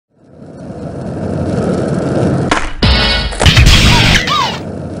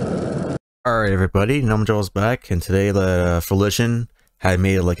Alright everybody, Joel's back, and today the Volition had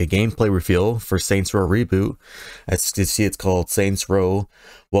made like a gameplay reveal for Saints Row Reboot. As you see, it's called Saints Row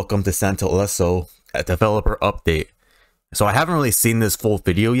Welcome to Santo, Ileso, a developer update. So I haven't really seen this full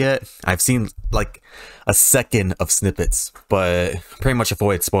video yet. I've seen like a second of snippets, but pretty much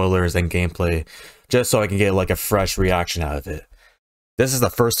avoid spoilers and gameplay just so I can get like a fresh reaction out of it. This is the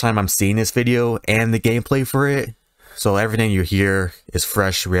first time I'm seeing this video and the gameplay for it, so everything you hear is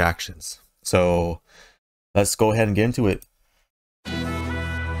fresh reactions. So let's go ahead and get into it.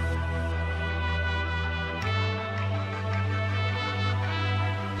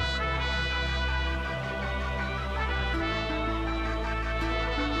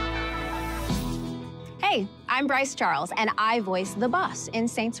 Hey, I'm Bryce Charles, and I voice the boss in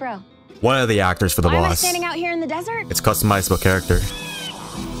Saints Row. One of the actors for the Why boss. am I standing out here in the desert? It's customizable character.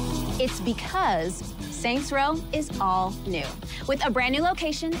 It's because Saints Row is all new, with a brand new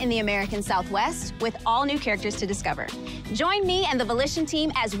location in the American Southwest, with all new characters to discover. Join me and the Volition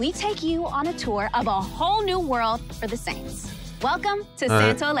team as we take you on a tour of a whole new world for the Saints. Welcome to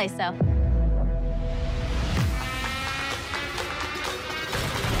Santo, Ileso.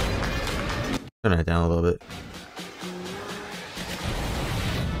 Turn it down a little bit.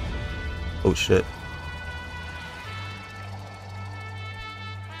 Oh shit.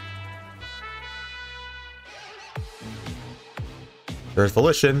 There's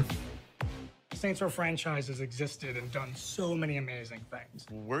Volition. Saints Row franchise has existed and done so many amazing things.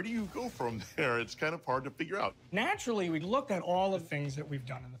 Where do you go from there? It's kind of hard to figure out. Naturally, we looked at all the things that we've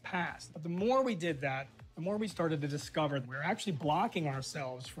done in the past, but the more we did that, the more we started to discover we're actually blocking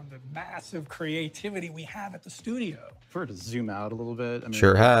ourselves from the massive creativity we have at the studio. If we were to zoom out a little bit, I mean,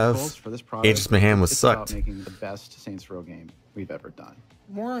 Sure have. goals for this product, Aegis Mayhem was it's sucked. about making the best Saints Row game we've ever done.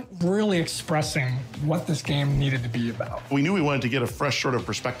 We weren't really expressing what this game needed to be about. We knew we wanted to get a fresh sort of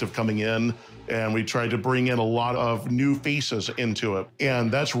perspective coming in, and we tried to bring in a lot of new faces into it.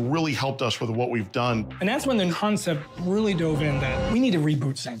 And that's really helped us with what we've done. And that's when the concept really dove in that we need to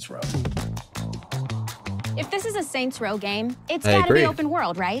reboot Saints Row. If this is a Saints Row game, it's I gotta agree. be open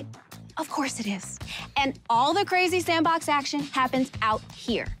world, right? Of course it is. And all the crazy sandbox action happens out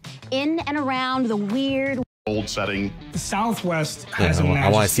here, in and around the weird Old setting. The Southwest has a I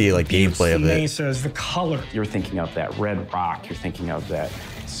want to see like gameplay of it. Mesas, the color. You're thinking of that red rock. You're thinking of that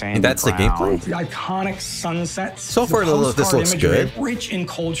sandy That's the ground. gameplay? The iconic sunsets. So far, the this postcard looks imagery, good. Rich in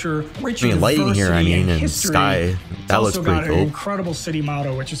culture, rich I mean, in lighting here, I diversity mean, and history. sky. It's That looks also pretty got cool. an incredible city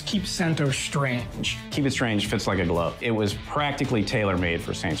motto, which is "Keep Santo Strange." Keep It Strange fits like a glove. It was practically tailor-made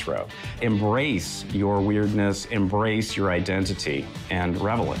for Saints Row. Embrace your weirdness, embrace your identity, and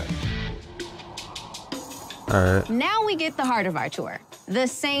revel in it. Alright. Now we get the heart of our tour, the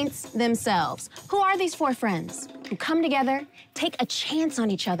Saints themselves. Who are these four friends who come together, take a chance on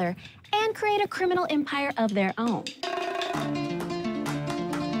each other, and create a criminal empire of their own?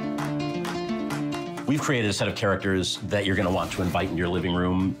 We've created a set of characters that you're going to want to invite into your living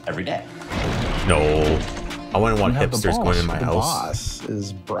room every day. No. I wouldn't want You have the hipsters going in my boss. The house. boss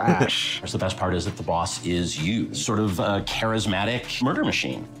is brash. The best part is that the boss is you, sort of a charismatic murder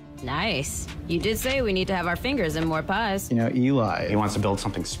machine. Nice. You did say we need to have our fingers in more pies. You know, Eli. He wants to build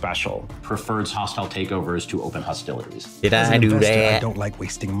something special. Prefers hostile takeovers to open hostilities. Did As I an do investor, I that? don't like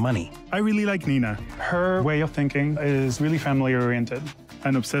wasting money. I really like Nina. Her way of thinking is really family-oriented,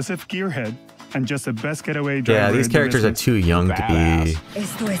 an obsessive gearhead, and just the best getaway driver. Yeah, these in the characters are business. too young to be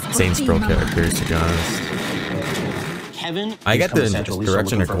Saints Row Mama. characters, to be honest. Kevin, I he's get come to the Santo Ileso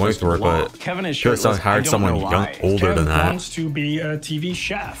direction they're looking for a going place to for, belong. but Kevin is should have shirtless. hired I don't someone know young, why. older Kev than that. wants to be a TV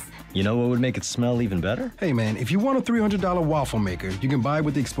chef. You know what would make it smell even better? Hey man, if you want a $300 waffle maker, you can buy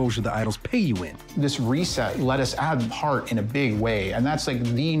with the exposure the idols pay you in. This reset let us add heart in a big way, and that's like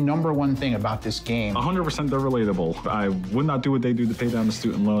the #1 thing about this game. 100% they're relatable. I would not do what they do to pay down the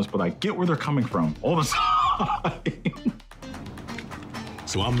student loans, but I get where they're coming from all the time.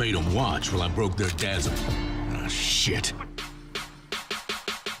 So I made them watch while I broke their dazzle. Ah, shit.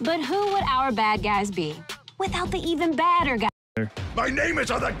 But who would our bad guys be without the even badder guy? My name is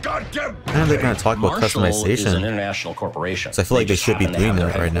on the goddamn. And they're going to talk about Marshall is an customization. international corporation. So I feel like they just should be happen to doing have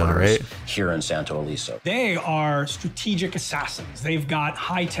that their right now, headquarters right? Here in Santo Ileso. They are strategic assassins. They've got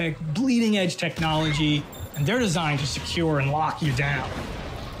high-tech, bleeding-edge technology, and they're designed to secure and lock you down.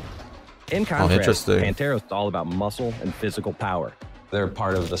 In contrast, interesting. Panteros is all about muscle and physical power. They're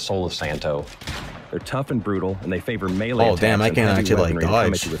part of the soul of Santo. They're tough and brutal, and they favor melee Oh, attacks damn, I and can heavy actually, like, weaponry and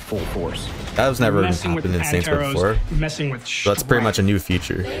come dodge. at you with full force. That was never Messing with happened in Saints Row Panteros, before. messing with So that's pretty much a new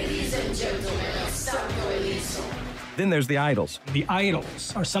feature. Then there's the idols. The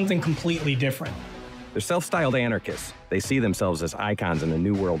idols are something completely different. They're self-styled anarchists. They see themselves as icons in the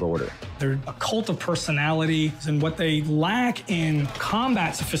New World Order. They're a cult of personality, and what they lack in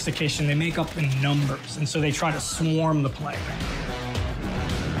combat sophistication, they make up in numbers, and so they try to swarm the player.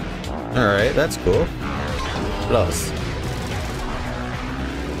 All right, that's cool. What else?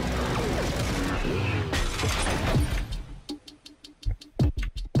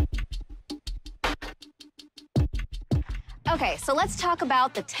 Okay, so let's talk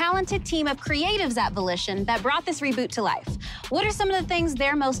about the talented team of creatives at Volition that brought this reboot to life. What are some of the things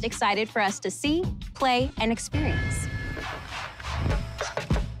they're most excited for us to see, play, and experience?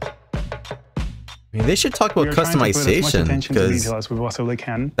 I mean, they should talk about customization, because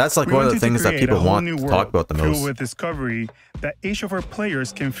that's like one of the things that people want to talk about the most. Filled with discovery that each of our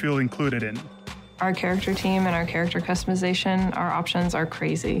players can feel included in. Our character team and our character customization, our options are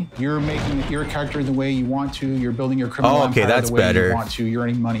crazy. You're making your character the way you want to. You're building your criminal empire that's the way better. you want to. You're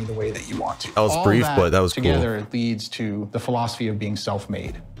earning money the way that you want to. That was brief, but that was cool. Together leads to the philosophy of being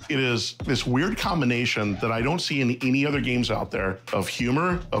self-made. It is this weird combination that I don't see in any other games out there of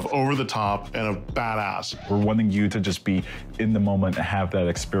humor, of over the top, and of badass. We're wanting you to just be in the moment and have that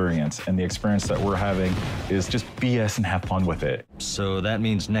experience. And the experience that we're having is just BS and have fun with it. So that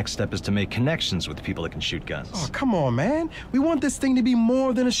means next step is to make connections with the people that can shoot guns. Oh, come on, man. We want this thing to be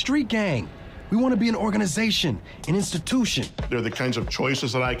more than a street gang. We want to be an organization, an institution. They're the kinds of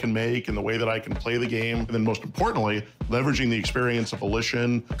choices that I can make and the way that I can play the game. And then most importantly, leveraging the experience of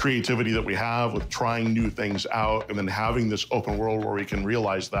Volition, creativity that we have with trying new things out, and then having this open world where we can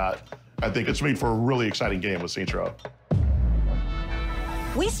realize that. I think it's made for a really exciting game with Saints Row.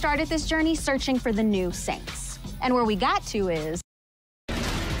 We started this journey searching for the new Saints. And where we got to is... I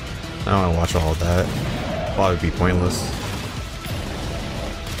don't want to watch all of that. Probably be pointless.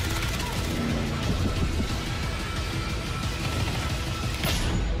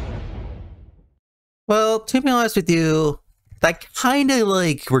 Well, to be honest with you, that kind of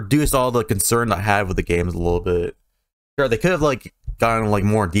like reduced all the concern I had with the games a little bit. Sure, they could have like gotten like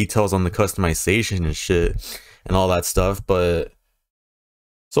more details on the customization and shit and all that stuff, but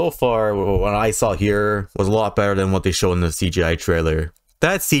so far what I saw here was a lot better than what they showed in the CGI trailer.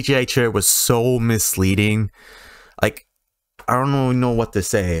 That CGI trailer was so misleading. Like, I don't really know what to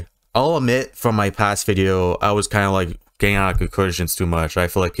say. I'll admit from my past video, I was kind of like getting out of conclusions too much. I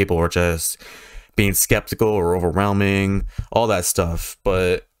feel like people were just being skeptical or overwhelming, all that stuff.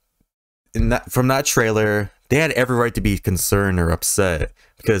 But from that trailer, they had every right to be concerned or upset,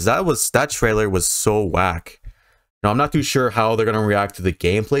 because that trailer was so whack. Now, I'm not too sure how they're gonna react to the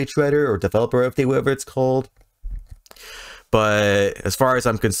gameplay trailer or developer update, whatever it's called. But as far as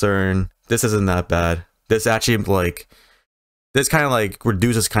I'm concerned, this isn't that bad. This actually this kind of like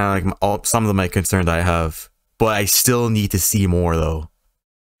reduces kind of like some of my concerns I have. But I still need to see more though.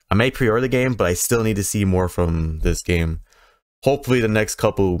 I may pre-order the game, but I still need to see more from this game. Hopefully the next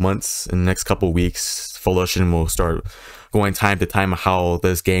couple months and next couple weeks, Volition will start going time to time how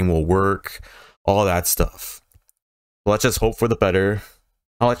this game will work, all that stuff. Let's just hope for the better.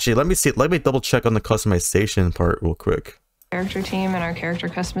 Actually, let me double check on the customization part real quick. Character team and our character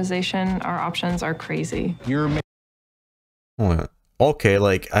customization, our options are crazy. Okay,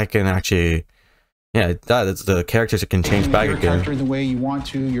 like I can actually, yeah, that's the characters can change back again. Character the way you want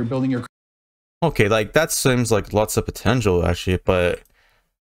to. You're building your. Okay, like that seems like lots of potential actually, but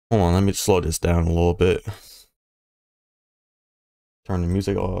hold on, let me slow this down a little bit. Turn the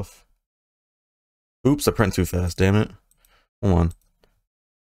music off. Oops, I print too fast, damn it. Hold on.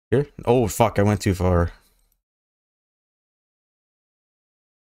 Here? Oh fuck, I went too far.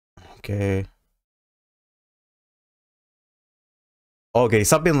 Okay. Okay,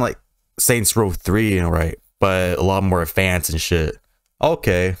 something like Saints Row 3, you know, right? But a lot more advanced and shit.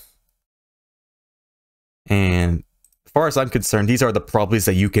 Okay. And as far as I'm concerned, these are the properties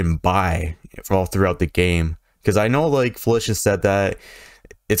that you can buy all throughout the game. Because I know, like, Volition said that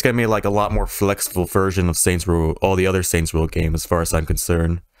it's going to be, like, a lot more flexible version of Saints Row, all the other Saints Row games, as far as I'm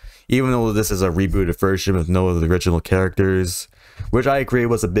concerned. Even though this is a rebooted version with no of the original characters, which I agree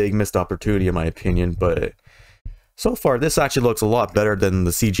was a big missed opportunity in my opinion, but so far this actually looks a lot better than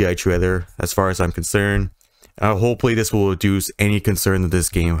the CGI trailer, as far as I'm concerned. Hopefully this will reduce any concern that this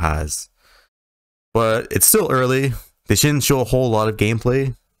game has. But it's still early. They shouldn't show a whole lot of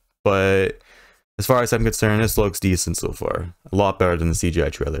gameplay, but as far as I'm concerned, this looks decent so far. A lot better than the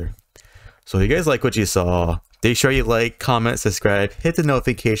CGI trailer. So if you guys like what you saw, make sure you like, comment, subscribe, hit the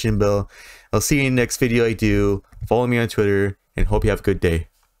notification bell. I'll see you in the next video I do. Follow me on Twitter, and hope you have a good day.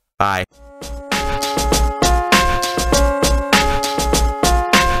 Bye.